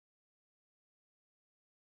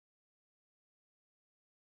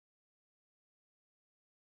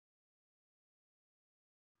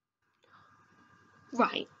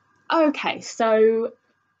Right. Okay, so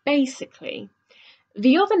basically,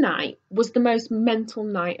 the other night was the most mental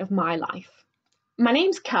night of my life. My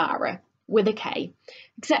name's Cara, with a K,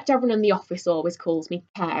 except everyone in the office always calls me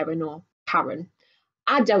Karen or Karen.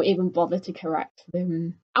 I don't even bother to correct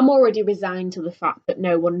them. I'm already resigned to the fact that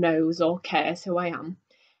no one knows or cares who I am,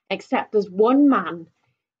 except there's one man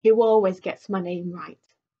who always gets my name right,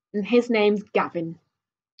 and his name's Gavin.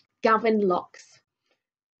 Gavin Locks.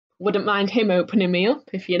 Wouldn't mind him opening me up,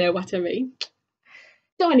 if you know what I mean.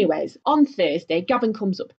 So, anyways, on Thursday, Gavin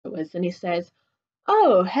comes up to us and he says,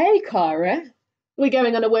 "Oh, hey, Cara, we're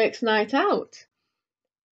going on a works night out.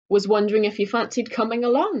 Was wondering if you fancied coming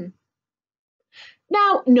along."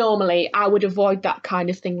 Now, normally I would avoid that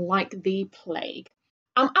kind of thing like the plague.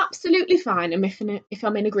 I'm absolutely fine if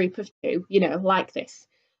I'm in a group of two, like this.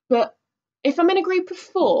 But if I'm in a group of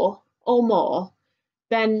four or more,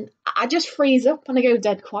 then I just freeze up and I go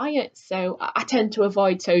dead quiet. So I tend to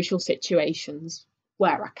avoid social situations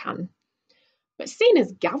where I can. But seeing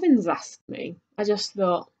as Gavin's asked me, I just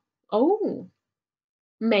thought, oh,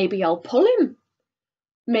 maybe I'll pull him.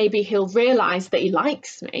 Maybe he'll realise that he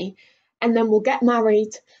likes me, and then we'll get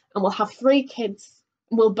married and we'll have 3 kids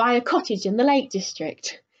and we'll buy a cottage in the Lake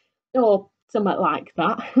District or something like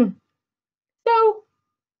that. So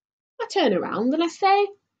I turn around and I say,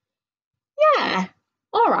 yeah,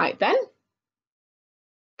 all right then.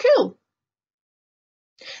 Cool.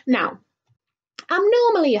 Now, I'm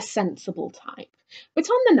normally a sensible type, but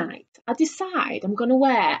on the night I decide I'm going to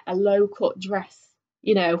wear a low-cut dress,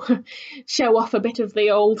 show off a bit of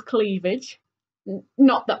the old cleavage.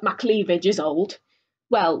 Not that my cleavage is old.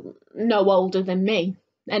 Well, no older than me,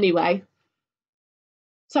 anyway.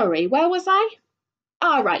 Sorry, where was I?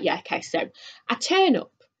 Oh, right, yeah, okay, so I turn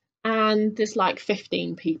up and there's like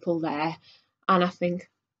 15 people there and I think,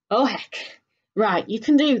 oh heck, right, you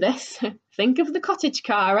can do this. Think of the cottage,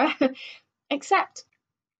 Cara. Except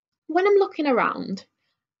when I'm looking around,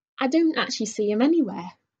 I don't actually see him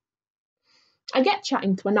anywhere. I get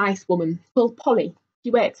chatting to a nice woman called Polly.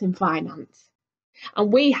 She works in finance.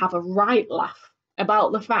 And we have a right laugh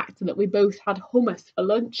about the fact that we both had hummus for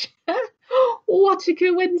lunch. What a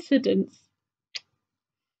coincidence.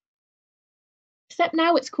 Except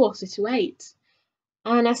now it's 7:45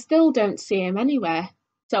 and I still don't see him anywhere.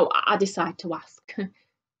 So I decide to ask.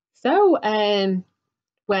 So,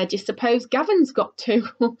 where do you suppose Gavin's got to?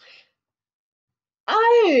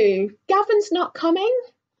 Oh, Gavin's not coming?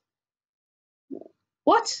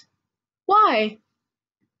 What? Why?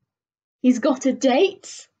 He's got a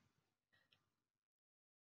date?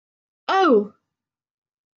 Oh,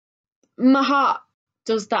 my heart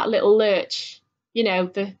does that little lurch,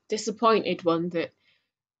 the disappointed one that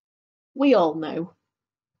we all know.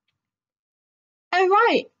 Oh,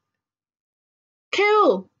 right.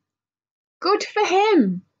 Cool. Good for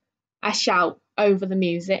him, I shout over the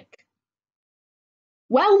music.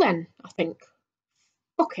 Well then, I think,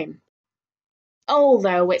 fuck him.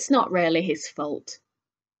 Although it's not really his fault.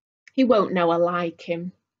 He won't know I like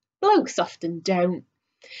him. Blokes often don't.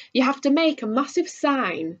 You have to make a massive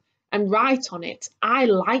sign and write on it, "I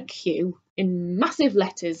like you," in massive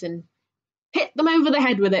letters and hit them over the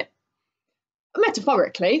head with it.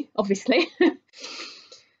 Metaphorically, obviously.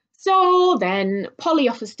 So then Polly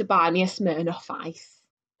offers to buy me a Smirnoff Ice.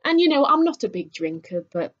 And I'm not a big drinker,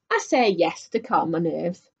 but I say yes to calm my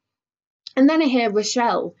nerves. And then I hear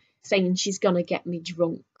Rochelle saying she's going to get me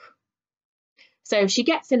drunk. So she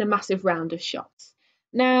gets in a massive round of shots.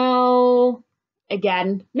 Now,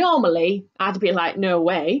 again, normally I'd be like, no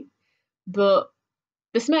way. But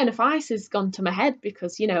the Smirnoff Ice has gone to my head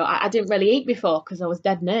because, I didn't really eat before because I was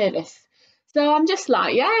dead nervous. So I'm just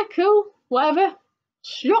like, yeah, cool, whatever.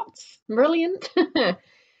 Shots, brilliant.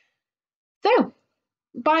 So,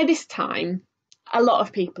 by this time, a lot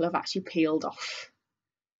of people have actually peeled off.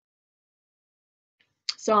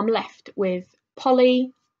 So I'm left with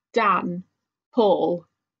Polly, Dan, Paul,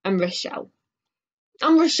 and Rochelle.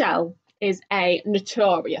 And Rochelle is a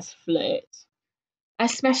notorious flirt,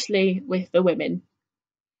 especially with the women.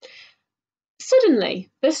 Suddenly,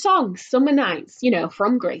 the song Summer Nights,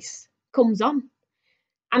 from Greece, comes on.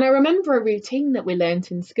 And I remember a routine that we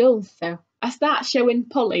learnt in school, so I start showing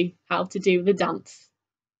Polly how to do the dance.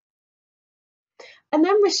 And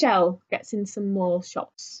then Rochelle gets in some more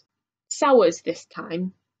shots. Sours this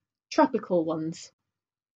time. Tropical ones.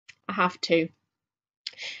 I have to.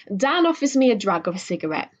 Dan offers me a drag of a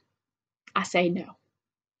cigarette. I say no.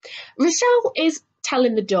 Rochelle is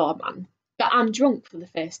telling the doorman that I'm drunk for the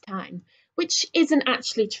first time, which isn't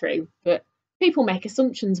actually true, but people make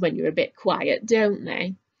assumptions when you're a bit quiet, don't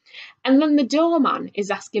they? And then the doorman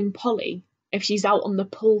is asking Polly if she's out on the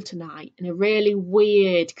pool tonight in a really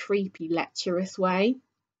weird, creepy, lecherous way.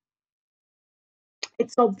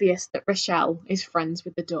 It's obvious that Rochelle is friends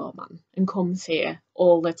with the doorman and comes here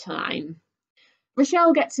all the time.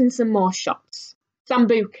 Rochelle gets in some more shots.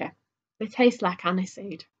 Sambuca. They taste like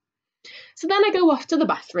aniseed. So then I go off to the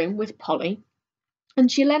bathroom with Polly,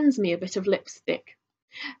 and she lends me a bit of lipstick.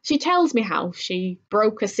 She tells me how she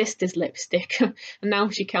broke her sister's lipstick and now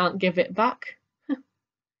she can't give it back.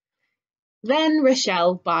 Then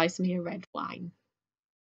Rochelle buys me a red wine.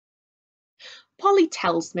 Polly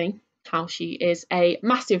tells me how she is a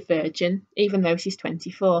massive virgin, even though she's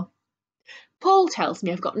 24. Paul tells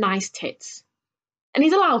me I've got nice tits, and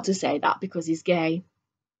he's allowed to say that because he's gay.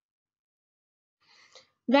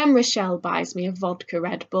 Then Rochelle buys me a vodka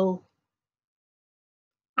Red Bull.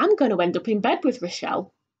 I'm going to end up in bed with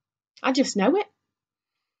Rochelle. I just know it.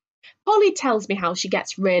 Polly tells me how she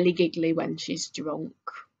gets really giggly when she's drunk.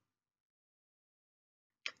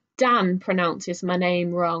 Dan pronounces my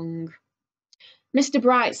name wrong. Mr.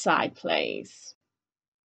 Brightside, please.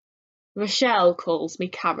 Rochelle calls me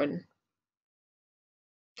Karen.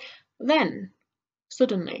 Then,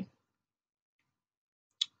 suddenly,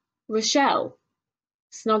 Rochelle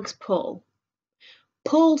snogs Paul.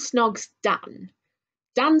 Paul snogs Dan.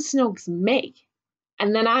 Dan snogs me.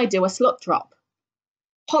 And then I do a slut drop.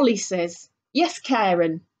 Polly says, "Yes,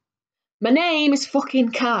 Karen. My name is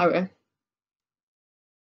fucking Cara."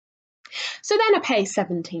 So then I pay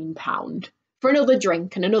 £17 for another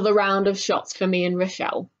drink and another round of shots for me and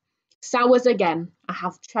Rochelle. Sours again. I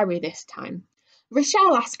have cherry this time.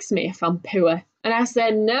 Rochelle asks me if I'm poor, and I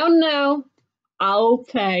said, no, I'll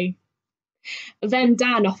pay. Then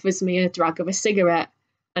Dan offers me a drag of a cigarette,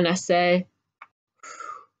 and I say,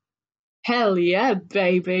 "Hell yeah,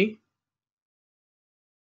 baby."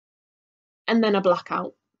 And then I black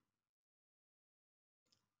out.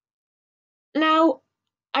 Now,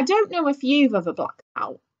 I don't know if you've ever blacked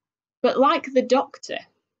out, but like the Doctor,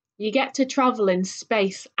 you get to travel in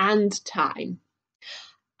space and time.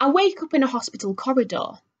 I wake up in a hospital corridor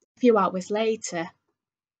a few hours later.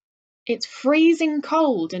 It's freezing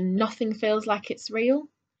cold and nothing feels like it's real.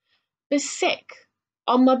 There's sick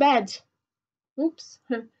on my bed. Oops,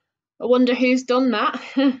 I wonder who's done that.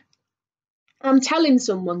 I'm telling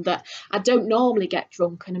someone that I don't normally get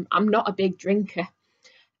drunk and I'm not a big drinker.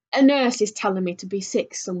 A nurse is telling me to be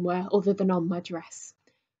sick somewhere other than on my dress.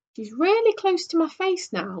 She's really close to my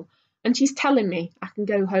face now, and she's telling me I can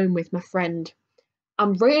go home with my friend.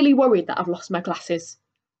 I'm really worried that I've lost my glasses,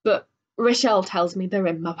 but Rochelle tells me they're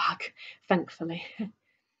in my bag, thankfully.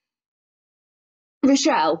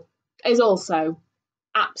 Rochelle is also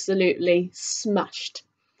absolutely smashed.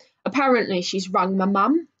 Apparently she's rang my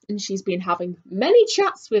mum and she's been having many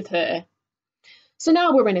chats with her. So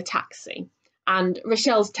now we're in a taxi and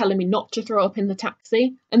Rochelle's telling me not to throw up in the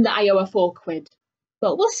taxi and that I owe her £4.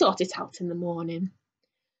 But we'll sort it out in the morning.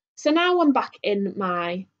 So now I'm back in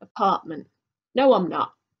my apartment. No, I'm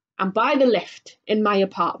not. I'm by the lift in my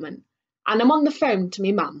apartment and I'm on the phone to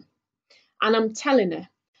my mum and I'm telling her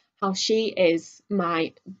how she is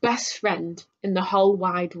my best friend in the whole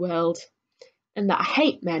wide world and that I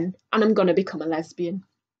hate men and I'm going to become a lesbian.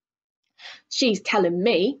 She's telling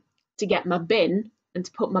me to get my bin and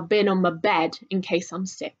to put my bin on my bed in case I'm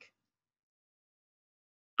sick.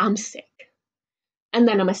 I'm sick. And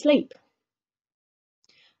then I'm asleep.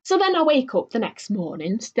 So then I wake up the next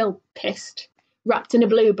morning, still pissed, wrapped in a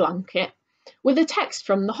blue blanket, with a text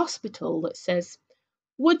from the hospital that says,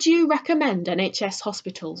 "Would you recommend NHS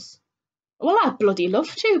hospitals?" Well, I'd bloody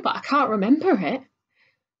love to, but I can't remember it.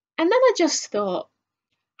 And then I just thought,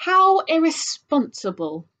 how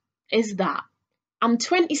irresponsible is that? I'm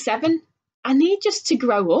 27. I need just to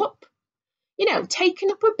grow up. You know,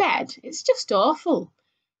 taking up a bed, it's just awful.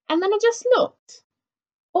 And then I just looked.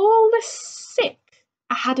 All the sick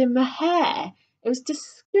I had in my hair, it was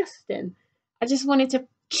disgusting. I just wanted to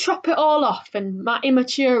chop it all off and my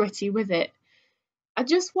immaturity with it. I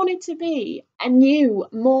just wanted to be a new,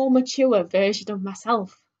 more mature version of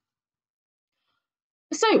myself.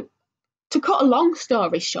 So, to cut a long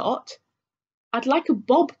story short, I'd like a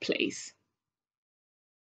bob, please.